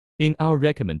In our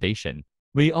recommendation,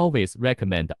 we always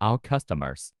recommend our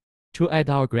customers to add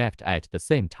our graft at the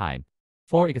same time.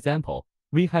 For example,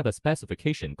 we have a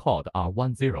specification called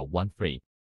R1013.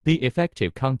 The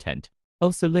effective content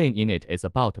of silane in it is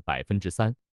about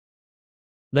 3%.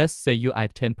 Let's say you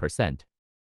add 10%.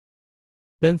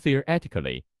 Then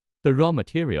theoretically, the raw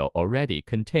material already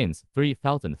contains 3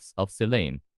 thousandths of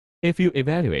silane. If you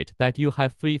evaluate that you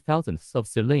have 3 thousandths of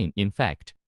silane in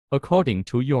fact, according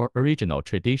to your original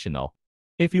traditional,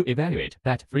 if you evaluate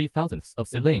that 3 thousandths of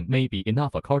silane may be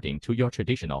enough according to your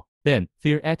traditional, then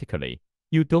theoretically,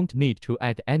 you don't need to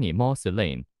add any more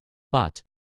silane. But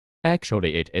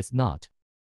actually it is not.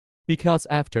 Because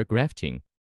after grafting,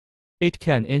 it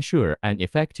can ensure an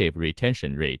effective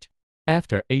retention rate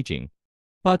after aging.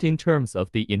 But in terms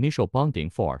of the initial bonding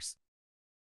force,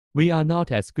 we are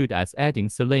not as good as adding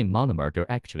silane monomer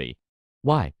directly.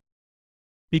 Why?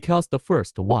 Because the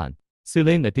first one,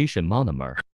 silane addition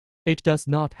monomer, it does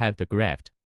not have the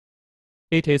graft.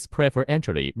 It is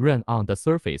preferentially run on the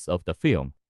surface of the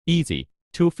film, easy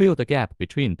to fill the gap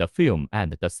between the film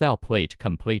and the cell plate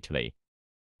completely.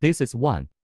 This is one.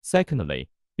 Secondly,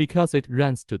 because it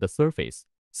runs to the surface,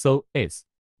 so its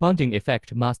bonding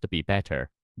effect must be better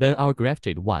than our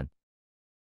grafted one,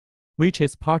 which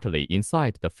is partly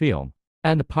inside the film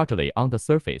and partly on the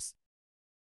surface.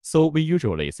 So we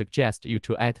usually suggest you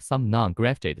to add some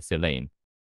non-grafted silane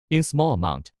in small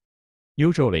amount,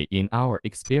 usually in our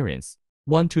experience,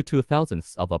 1 to 2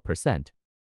 thousandths of a percent,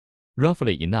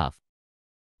 roughly enough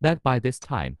that by this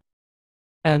time,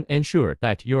 and ensure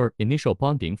that your initial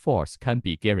bonding force can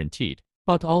be guaranteed,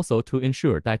 but also to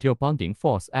ensure that your bonding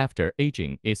force after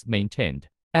aging is maintained,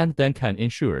 and then can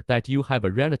ensure that you have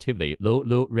a relatively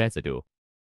low residue.